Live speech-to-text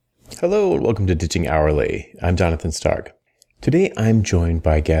Hello and welcome to Ditching Hourly. I'm Jonathan Stark. Today I'm joined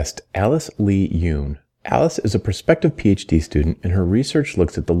by guest Alice Lee Yoon. Alice is a prospective PhD student and her research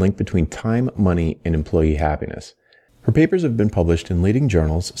looks at the link between time, money, and employee happiness. Her papers have been published in leading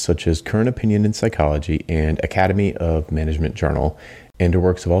journals such as Current Opinion in Psychology and Academy of Management Journal, and her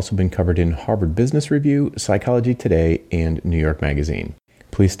works have also been covered in Harvard Business Review, Psychology Today, and New York Magazine.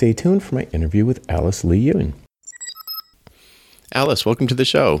 Please stay tuned for my interview with Alice Lee Yoon. Alice, welcome to the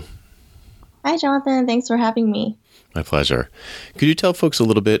show. Hi, Jonathan. Thanks for having me. My pleasure. Could you tell folks a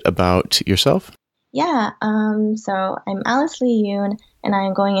little bit about yourself? Yeah, so I'm Alice Lee Yoon, and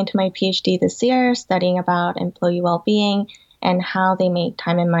I'm going into my PhD this year studying about employee well-being and how they make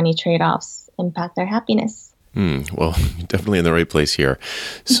time and money trade-offs impact their happiness. Well, definitely in the right place here.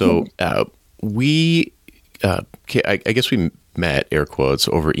 So I guess we met, air quotes,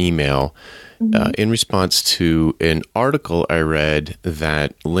 over email in response to an article I read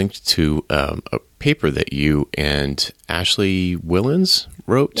that linked to a paper that you and Ashley Whillans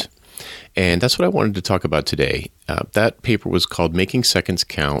wrote. Yeah. And that's what I wanted to talk about today. That paper was called Making Seconds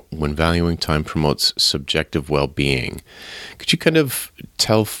Count When Valuing Time Promotes Subjective Well-Being. Could you kind of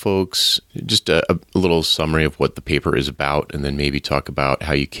tell folks just a little summary of what the paper is about and then maybe talk about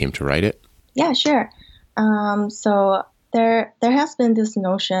how you came to write it? Yeah, sure. So there has been this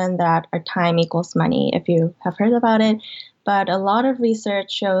notion that our time equals money, if you have heard about it. But a lot of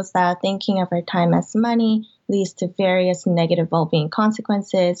research shows that thinking of our time as money leads to various negative well-being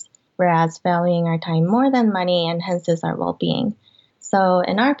consequences, whereas valuing our time more than money enhances our well-being. So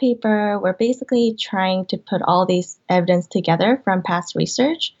in our paper, we're basically trying to put all these evidence together from past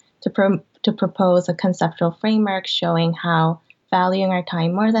research to propose a conceptual framework showing how valuing our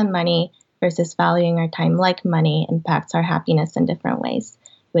time more than money versus valuing our time like money impacts our happiness in different ways,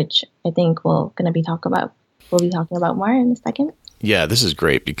 which I think we'll be talking about more in a second. Yeah, this is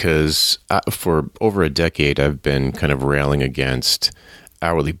great because for over a decade, I've been kind of railing against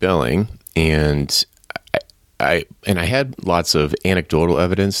hourly billing, and I had lots of anecdotal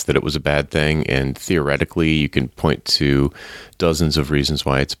evidence that it was a bad thing, and theoretically, you can point to dozens of reasons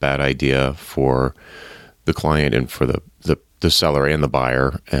why it's a bad idea for the client and for the seller and the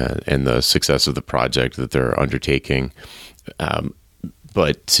buyer and the success of the project that they're undertaking.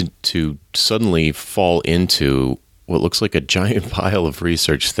 But to suddenly fall into what looks like a giant pile of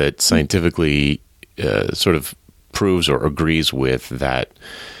research that scientifically sort of proves or agrees with that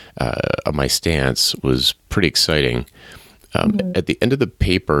my stance was pretty exciting. At the end of the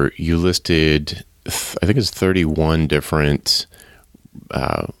paper, you listed, I think it's 31 different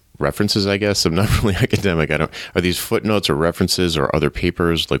references, I guess. I'm not really academic. Are these footnotes or references or other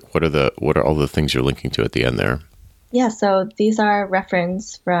papers? Like what are all the things you're linking to at the end there? Yeah, so these are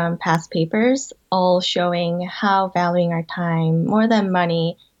reference from past papers, all showing how valuing our time more than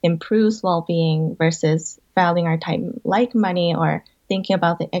money improves well-being versus valuing our time like money or thinking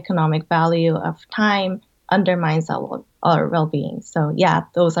about the economic value of time undermines our well-being. So yeah,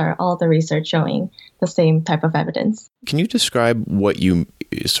 those are all the research showing the same type of evidence. Can you describe what you,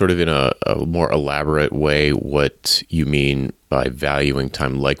 sort of in a more elaborate way, what you mean by valuing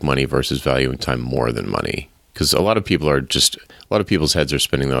time like money versus valuing time more than money? Because a lot of people's heads are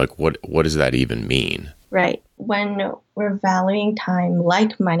spinning. They're like, what does that even mean? Right. When we're valuing time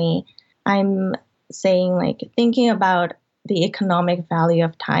like money, I'm saying thinking about the economic value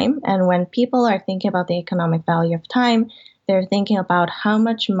of time. And when people are thinking about the economic value of time, they're thinking about how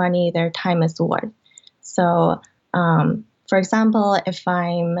much money their time is worth. So, for example, if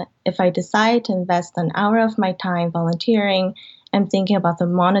I decide to invest an hour of my time volunteering, I'm thinking about the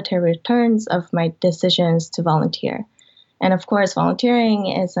monetary returns of my decisions to volunteer. And of course, volunteering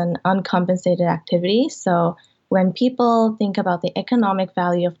is an uncompensated activity. So when people think about the economic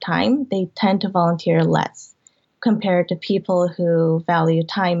value of time, they tend to volunteer less compared to people who value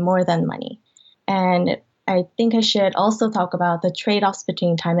time more than money. And I think I should also talk about the trade-offs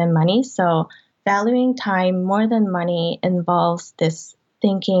between time and money. So valuing time more than money involves this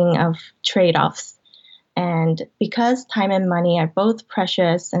thinking of trade-offs. And because time and money are both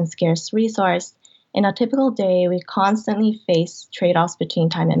precious and scarce resource, in a typical day, we constantly face trade-offs between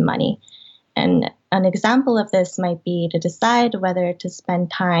time and money. And an example of this might be to decide whether to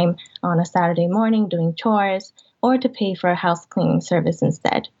spend time on a Saturday morning doing chores or to pay for a house cleaning service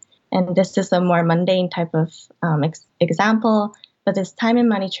instead. And this is a more mundane type of example, but this time and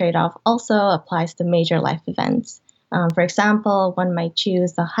money trade-off also applies to major life events. For example, one might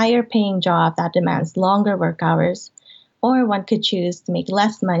choose a higher paying job that demands longer work hours, or one could choose to make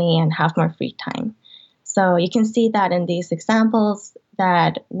less money and have more free time. So you can see that in these examples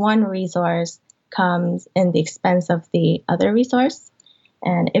that one resource comes in the expense of the other resource.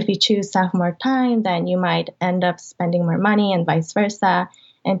 And if you choose to have more time, then you might end up spending more money and vice versa.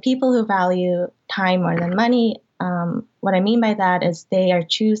 And people who value time more than money, what I mean by that is they are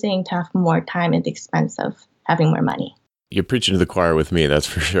choosing to have more time at the expense of having more money. You're preaching to the choir with me, that's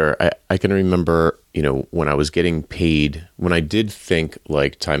for sure. I can remember, when I was getting paid, when I did think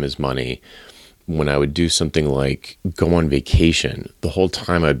like time is money, when I would do something like go on vacation, the whole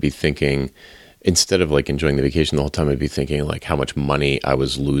time I'd be thinking, instead of like enjoying the vacation, the whole time I'd be thinking like how much money I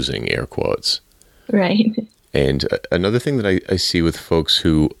was losing, air quotes. Right. And another thing that I see with folks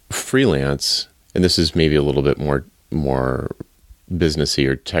who freelance, and this is maybe a little bit more businessy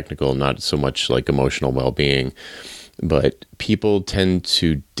or technical, not so much like emotional well-being, but people tend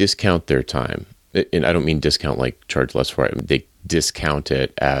to discount their time. And I don't mean discount like charge less for it. They discount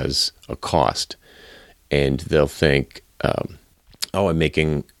it as a cost. And they'll think, I'm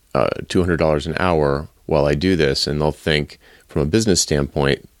making $200 an hour while I do this. And they'll think from a business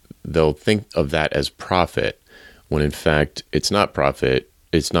standpoint, they'll think of that as profit, when in fact, it's not profit.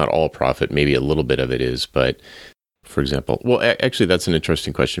 It's not all profit. Maybe a little bit of it is. But for example, well, actually, that's an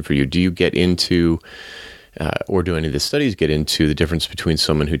interesting question for you. Do you get into, or do any of the studies get into the difference between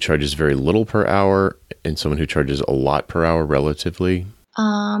someone who charges very little per hour and someone who charges a lot per hour relatively?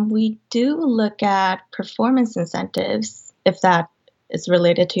 We do look at performance incentives, if that is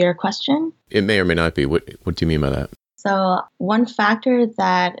related to your question. It may or may not be. What do you mean by that? So one factor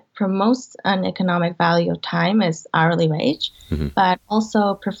that promotes an economic value of time is hourly wage, but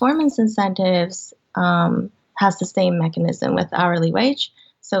also performance incentives has the same mechanism with hourly wage.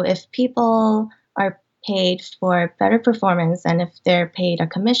 So if people are paid for better performance and if they're paid a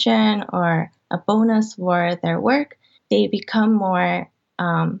commission or a bonus for their work, they become more,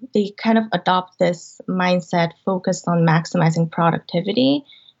 they kind of adopt this mindset focused on maximizing productivity,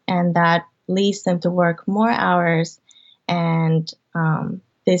 and that leads them to work more hours. And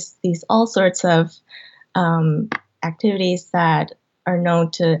these all sorts of activities that are known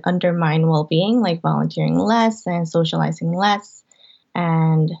to undermine well-being, like volunteering less and socializing less.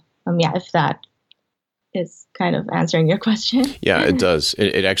 And if that is kind of answering your question. Yeah, it does.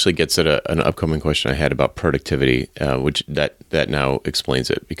 It actually gets at an upcoming question I had about productivity, which that now explains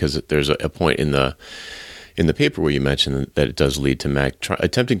it, because there's a point in the paper where you mentioned that it does lead to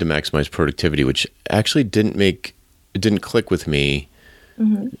attempting to maximize productivity, which actually it didn't click with me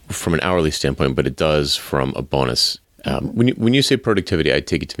from an hourly standpoint, but it does from a bonus. When you say productivity, I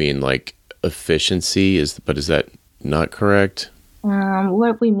take it to mean like efficiency, but is that not correct?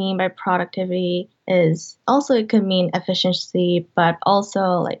 What we mean by productivity is also, it could mean efficiency, but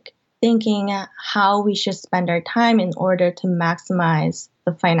also like thinking how we should spend our time in order to maximize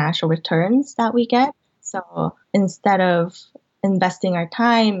the financial returns that we get. So instead of investing our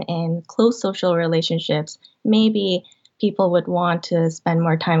time in close social relationships, maybe people would want to spend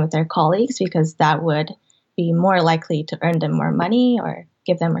more time with their colleagues because that would be more likely to earn them more money or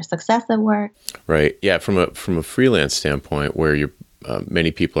give them more success at work. Right. Yeah. From a freelance standpoint, where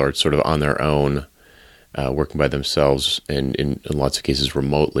many people are sort of on their own, working by themselves, and in lots of cases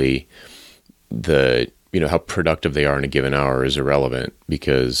remotely, how productive they are in a given hour is irrelevant,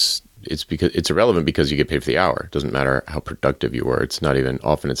 because it's irrelevant because you get paid for the hour. It doesn't matter how productive you were. It's not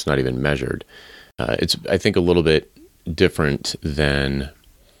even measured. It's, I think, a little bit different than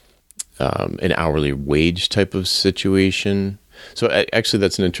an hourly wage type of situation. So actually,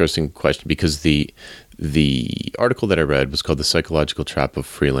 that's an interesting question, because the article that I read was called "The Psychological Trap of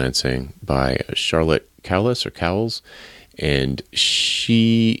Freelancing" by Charlotte Cowles, and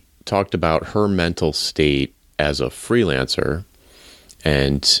she talked about her mental state as a freelancer,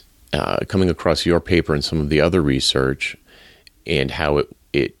 and coming across your paper and some of the other research, and how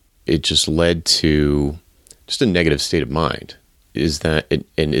it just led to just a negative state of mind. Is that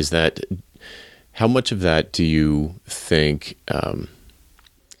how much of that do you think?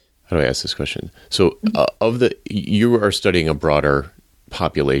 How do I ask this question? So, you are studying a broader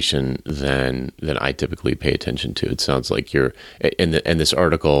population than I typically pay attention to. It sounds like and this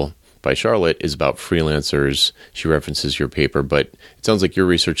article by Charlotte is about freelancers. She references your paper, but it sounds like your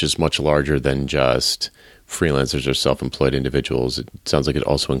research is much larger than just freelancers or self-employed individuals. It sounds like it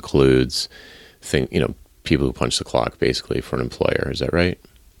also includes people who punch the clock, basically, for an employer. Is that right?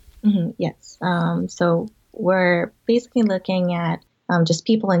 Yes. So we're basically looking at just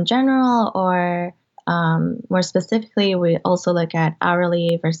people in general, or more specifically, we also look at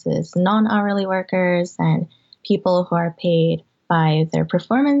hourly versus non-hourly workers and people who are paid by their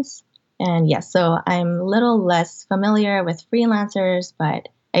performance. And yes, so I'm a little less familiar with freelancers, but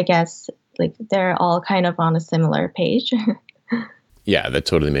I guess like they're all kind of on a similar page. Yeah, that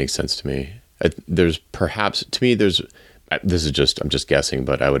totally makes sense to me. There's I'm just guessing,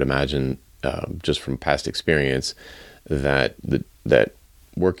 but I would imagine just from past experience that that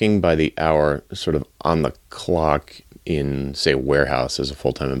working by the hour, sort of on the clock in, say, a warehouse as a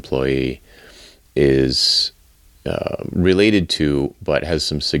full-time employee is related to, but has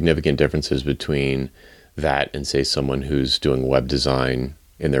some significant differences between that and, say, someone who's doing web design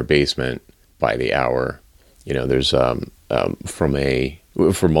in their basement by the hour. There's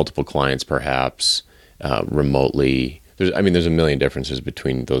for multiple clients, perhaps remotely. There's a million differences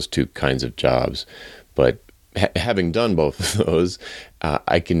between those two kinds of jobs, but having done both of those,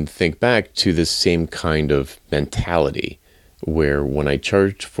 I can think back to the same kind of mentality where when I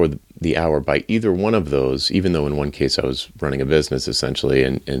charged for the hour by either one of those, even though in one case I was running a business essentially,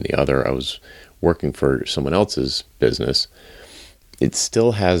 and in the other I was working for someone else's business, it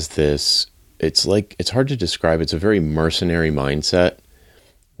still has this, it's hard to describe. It's a very mercenary mindset.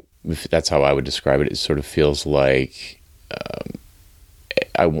 If that's how I would describe it. It sort of feels like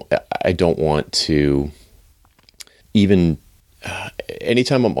I don't want to even,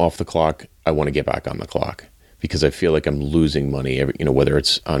 anytime I'm off the clock, I want to get back on the clock because I feel like I'm losing money whether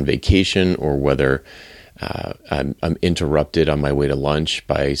it's on vacation or whether I'm interrupted on my way to lunch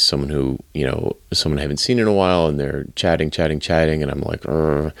by someone someone I haven't seen in a while, and they're chatting, and I'm like,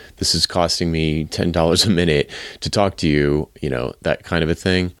 this is costing me $10 a minute to talk to you, that kind of a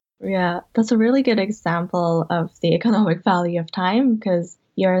thing. Yeah, that's a really good example of the economic value of time, because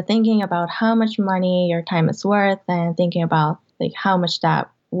you're thinking about how much money your time is worth and thinking about like how much that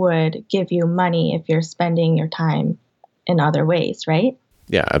would give you money if you're spending your time in other ways, right?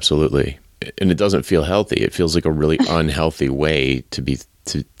 Yeah, absolutely. And it doesn't feel healthy. It feels like a really unhealthy way to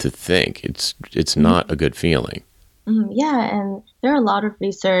think. It's not a good feeling. Mm-hmm. Yeah, and there are a lot of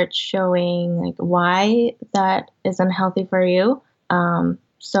research showing like why that is unhealthy for you.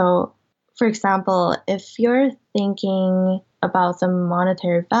 So, for example, if you're thinking about the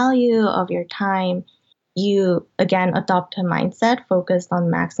monetary value of your time, you again adopt a mindset focused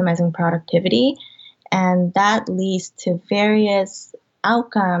on maximizing productivity, and that leads to various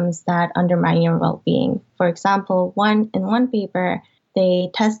outcomes that undermine your well-being. For example, in one paper, they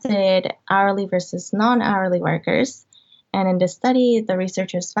tested hourly versus non-hourly workers. And in this study, the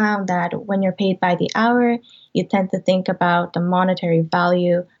researchers found that when you're paid by the hour, you tend to think about the monetary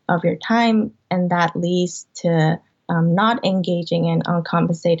value of your time, and that leads to not engaging in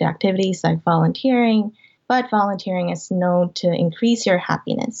uncompensated activities like volunteering. But volunteering is known to increase your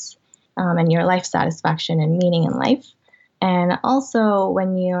happiness and your life satisfaction and meaning in life. And also,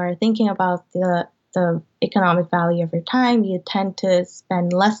 when you're thinking about the economic value of your time, you tend to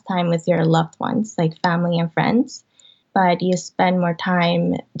spend less time with your loved ones, like family and friends, but you spend more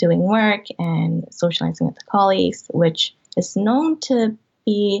time doing work and socializing with colleagues, which is known to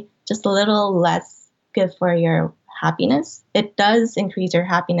be just a little less good for your happiness. It does increase your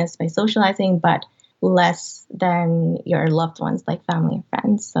happiness by socializing, but less than your loved ones, like family and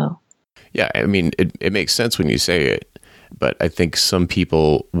friends. So, yeah, it makes sense when you say it. But I think some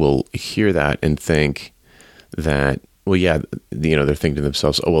people will hear that and think that, well, yeah, they're thinking to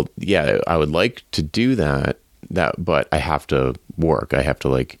themselves, oh, well, yeah, I would like to do that, but I have to work. I have to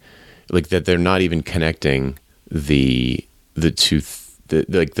like that. They're not even connecting the two,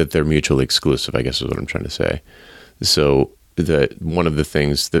 that they're mutually exclusive, I guess is what I'm trying to say. So one of the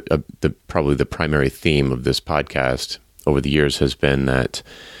things that probably the primary theme of this podcast over the years has been that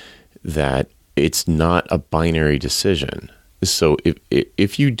it's not a binary decision. So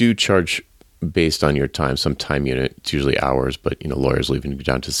if you do charge based on your time, some time unit, it's usually hours, but lawyers leaving it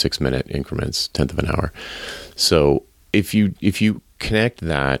down to 6-minute increments, 1/10 of an hour. So if you connect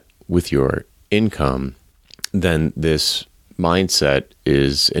that with your income, then this mindset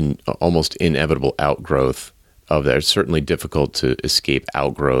is an almost inevitable outgrowth of that. It's certainly difficult to escape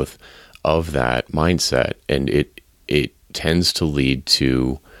outgrowth of that mindset, and it tends to lead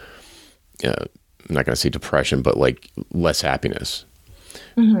to I'm not going to say depression, but like less happiness.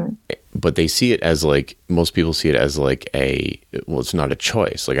 Mm-hmm. But they see it as like, most people see it as like it's not a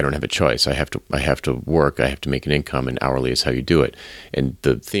choice. Like, I don't have a choice. I have to work. I have to make an income, and hourly is how you do it. And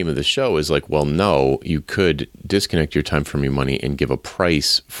the theme of the show is like, well, no, you could disconnect your time from your money and give a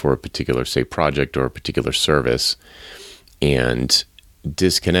price for a particular, say, project or a particular service, and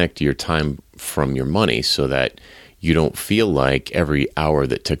disconnect your time from your money so that you don't feel like every hour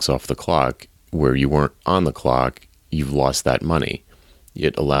that ticks off the clock where you weren't on the clock, you've lost that money.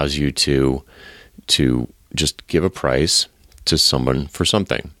 It allows you to just give a price to someone for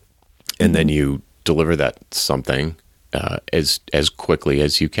something, and then you deliver that something as quickly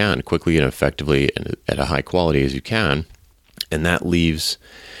as you can, quickly and effectively, and at a high quality as you can. And that leaves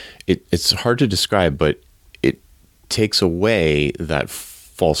it's hard to describe, but takes away that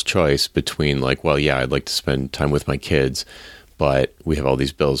false choice between like, well, yeah, I'd like to spend time with my kids, but we have all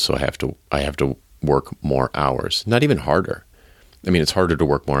these bills, so I have to work more hours. Not even harder. I mean, it's harder to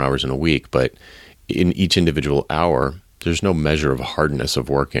work more hours in a week, but in each individual hour, there's no measure of hardness of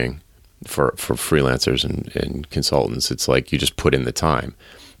working for freelancers and consultants. It's like you just put in the time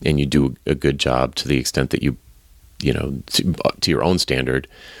and you do a good job to the extent that you know, to your own standard.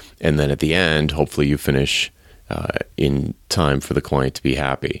 And then at the end, hopefully you finish in time for the client to be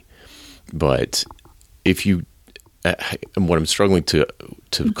happy. But if you, what I'm struggling to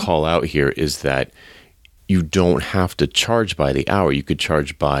call out here is that you don't have to charge by the hour. You could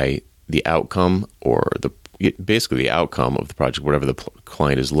charge by the outcome or basically the outcome of the project, whatever the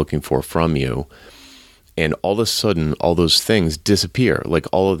client is looking for from you. And all of a sudden, all those things disappear. Like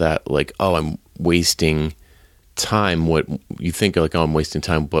all of that, like, oh, I'm wasting time. What you think like, oh, I'm wasting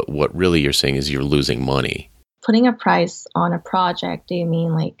time, but what really you're saying is you're losing money. Putting a price on a project, do you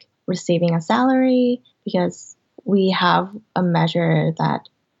mean like receiving a salary? Because we have a measure that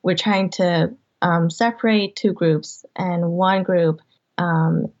we're trying to separate two groups, and one group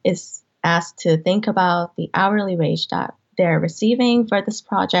is asked to think about the hourly wage that they're receiving for this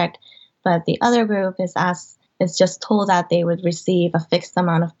project, but the other group is just told that they would receive a fixed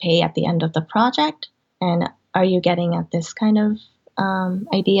amount of pay at the end of the project. And are you getting at this kind of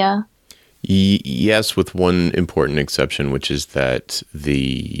idea? Yes, with one important exception, which is that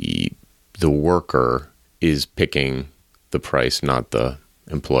the worker is picking the price, not the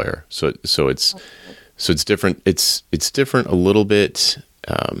employer. So it's different. It's different a little bit.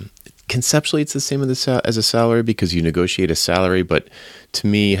 Conceptually, it's the same as a salary because you negotiate a salary. But to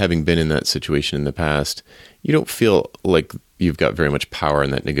me, having been in that situation in the past, you don't feel like you've got very much power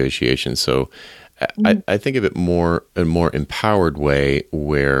in that negotiation. So I think of it a more empowered way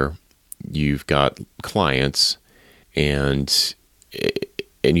where you've got clients and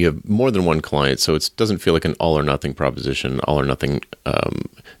you have more than one client, so it doesn't feel like an all or nothing proposition, all or nothing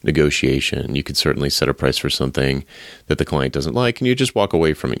negotiation. You could certainly set a price for something that the client doesn't like, and you just walk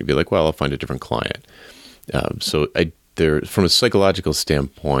away from it. You'd be like, well, I'll find a different client. From a psychological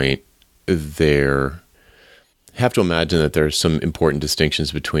standpoint, there have to imagine that there are some important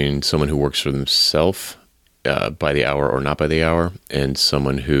distinctions between someone who works for themselves by the hour or not by the hour, and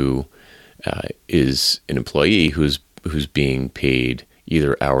someone who is an employee who's being paid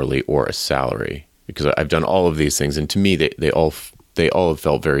either hourly or a salary. Because I've done all of these things, and to me, they all have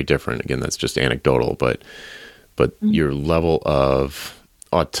felt very different. Again, that's just anecdotal, but your level of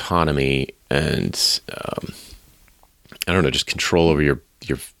autonomy and I don't know, just control over your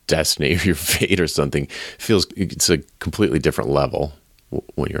destiny or your fate or something it's a completely different level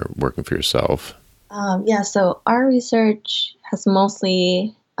when you're working for yourself. So our research has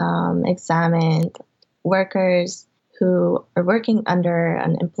mostly examined workers who are working under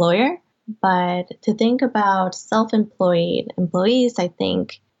an employer. But to think about self-employed employees, I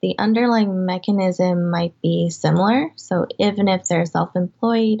think the underlying mechanism might be similar. So even if they're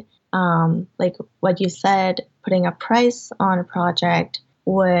self-employed, like what you said, putting a price on a project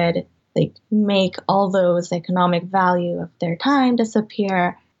would like make all those economic value of their time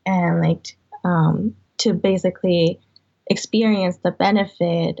disappear, and to basically experience the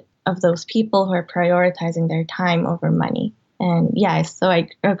benefit of those people who are prioritizing their time over money. And so I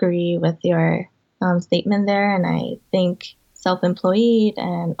agree with your statement there, and I think self-employed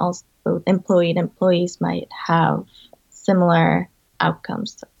and also employed employees might have similar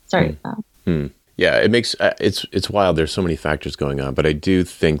outcomes. Sorry. Yeah, it makes it's wild. There's so many factors going on, but I do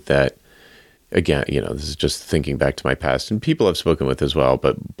think that, again, this is just thinking back to my past, and people I've spoken with as well,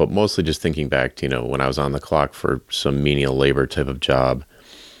 but mostly just thinking back to when I was on the clock for some menial labor type of job,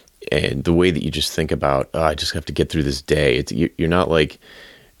 and the way that you just think about, I just have to get through this day. You're not like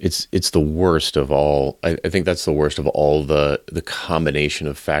it's the worst of all. I think that's the worst of all the combination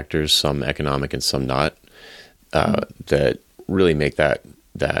of factors, some economic and some not, that really make that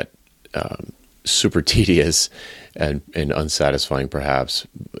super tedious and unsatisfying perhaps.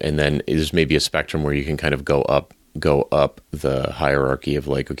 And then there's maybe a spectrum where you can kind of go up the hierarchy of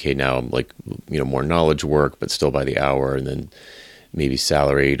like, okay, now I'm like, more knowledge work, but still by the hour, and then maybe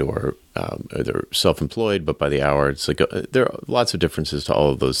salaried or they're self-employed, but by the hour. It's like there are lots of differences to all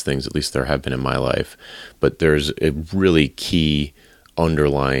of those things. At least there have been in my life, but there's a really key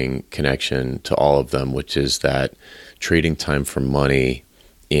underlying connection to all of them, which is that trading time for money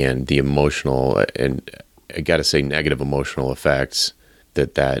and the emotional, and I got to say negative emotional effects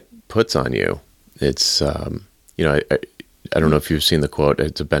that puts on you. It's, I don't know if you've seen the quote.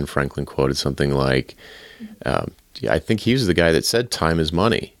 It's a Ben Franklin quote. It's something like, I think he was the guy that said time is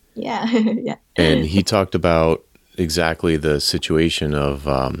money. Yeah. Yeah. And he talked about exactly the situation of,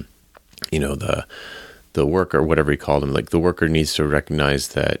 the worker, whatever he called him, like the worker needs to recognize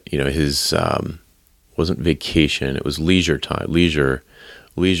that, his, wasn't vacation, it was leisure time.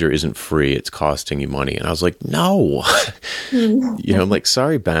 Leisure isn't free, it's costing you money. And I was like, no. I'm like,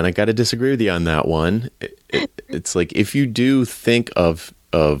 sorry, Ben, I got to disagree with you on that one. It's like, if you do think of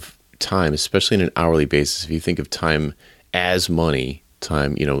time, especially in an hourly basis, if you think of time as money,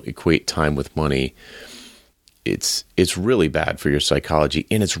 time, equate time with money, it's really bad for your psychology.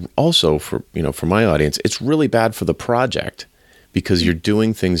 And it's also for my audience, it's really bad for the project, because you're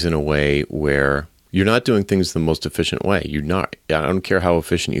doing things in a way where you're not doing things the most efficient way. I don't care how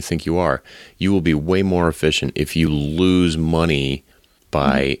efficient you think you are. You will be way more efficient if you lose money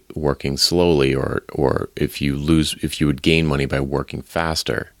by working slowly, or if you would gain money by working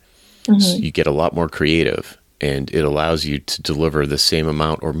faster. So you get a lot more creative, and it allows you to deliver the same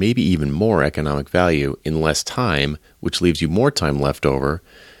amount or maybe even more economic value in less time, which leaves you more time left over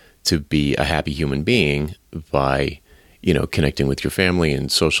to be a happy human being by connecting with your family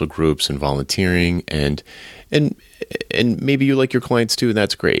and social groups and volunteering, and maybe you like your clients too, and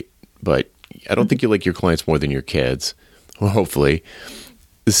that's great. But I don't think you like your clients more than your kids, well, hopefully.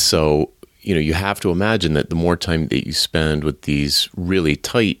 So, you have to imagine that the more time that you spend with these really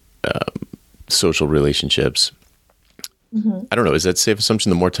tight social relationships, I don't know, is that a safe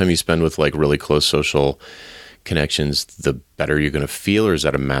assumption? The more time you spend with like really close social connections, the better you're going to feel, or is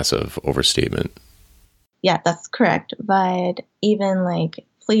that a massive overstatement? Yeah, that's correct. But even like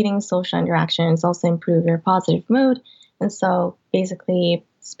fleeting social interactions also improve your positive mood. And so basically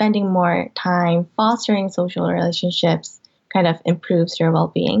spending more time fostering social relationships kind of improves your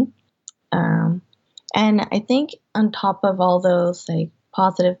well-being. And I think on top of all those like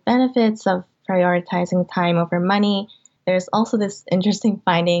positive benefits of prioritizing time over money, there's also this interesting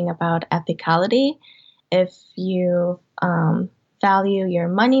finding about ethicality. If you value your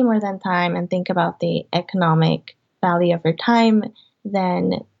money more than time and think about the economic value of your time,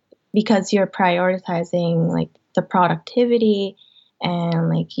 then because you're prioritizing like the productivity, and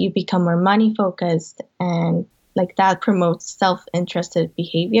like you become more money focused, and like that promotes self-interested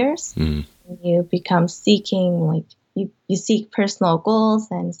behaviors. You become seeking, like you seek personal goals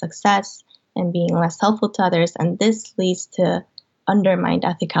and success and being less helpful to others, and this leads to undermined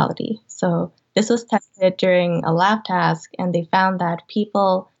ethicality. So this was tested during a lab task, and they found that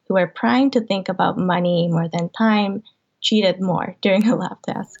people who were primed to think about money more than time cheated more during a lab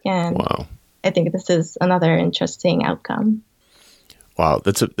task. And wow. I think this is another interesting outcome. Wow,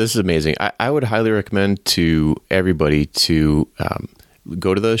 this is amazing. I would highly recommend to everybody to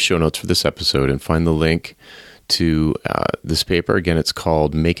go to the show notes for this episode and find the link to this paper. Again, it's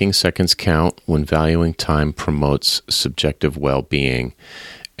called Making Seconds Count When Valuing Time Promotes Subjective Well-Being.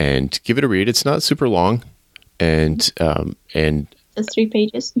 And give it a read. It's not super long, and just 3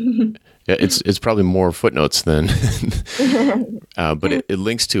 pages. Yeah, it's probably more footnotes than, but it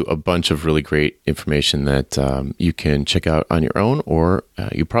links to a bunch of really great information that you can check out on your own, or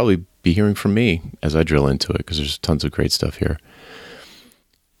you'll probably be hearing from me as I drill into it, because there's tons of great stuff here.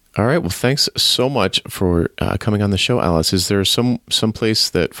 All right. Well, thanks so much for coming on the show, Alice. Is there some place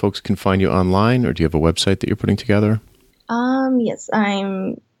that folks can find you online, or do you have a website that you're putting together? Yes,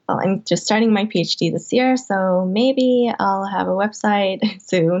 I'm just starting my PhD this year, so maybe I'll have a website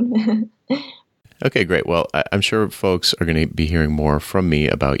soon. Okay, great. Well, I'm sure folks are going to be hearing more from me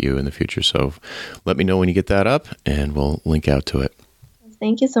about you in the future, so let me know when you get that up, and we'll link out to it.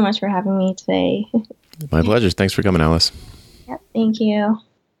 Thank you so much for having me today. My pleasure. Thanks for coming, Alice. Yep, thank you.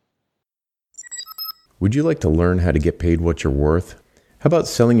 Would you like to learn how to get paid what you're worth? How about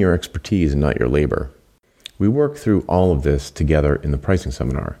selling your expertise and not your labor? We work through all of this together in the pricing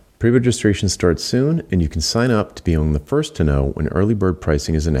seminar. Pre-registration starts soon, and you can sign up to be among the first to know when early bird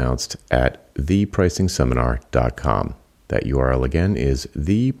pricing is announced at thepricingseminar.com. That URL again is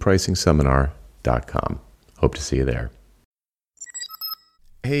thepricingseminar.com. Hope to see you there.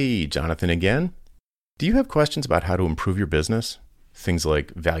 Hey, Jonathan again. Do you have questions about how to improve your business? Things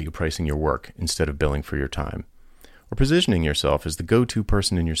like value pricing your work instead of billing for your time, or positioning yourself as the go-to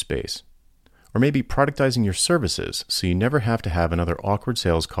person in your space, or maybe productizing your services so you never have to have another awkward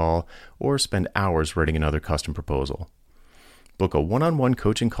sales call or spend hours writing another custom proposal. Book a one-on-one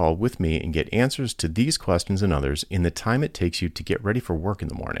coaching call with me and get answers to these questions and others in the time it takes you to get ready for work in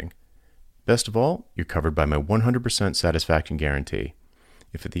the morning. Best of all, you're covered by my 100% satisfaction guarantee.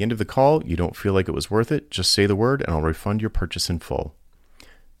 If at the end of the call you don't feel like it was worth it, just say the word and I'll refund your purchase in full.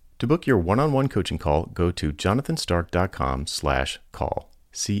 To book your one-on-one coaching call, go to jonathanstark.com/call,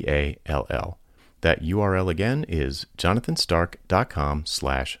 CALL. That URL again is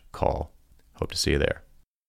jonathanstark.com/call. Hope to see you there.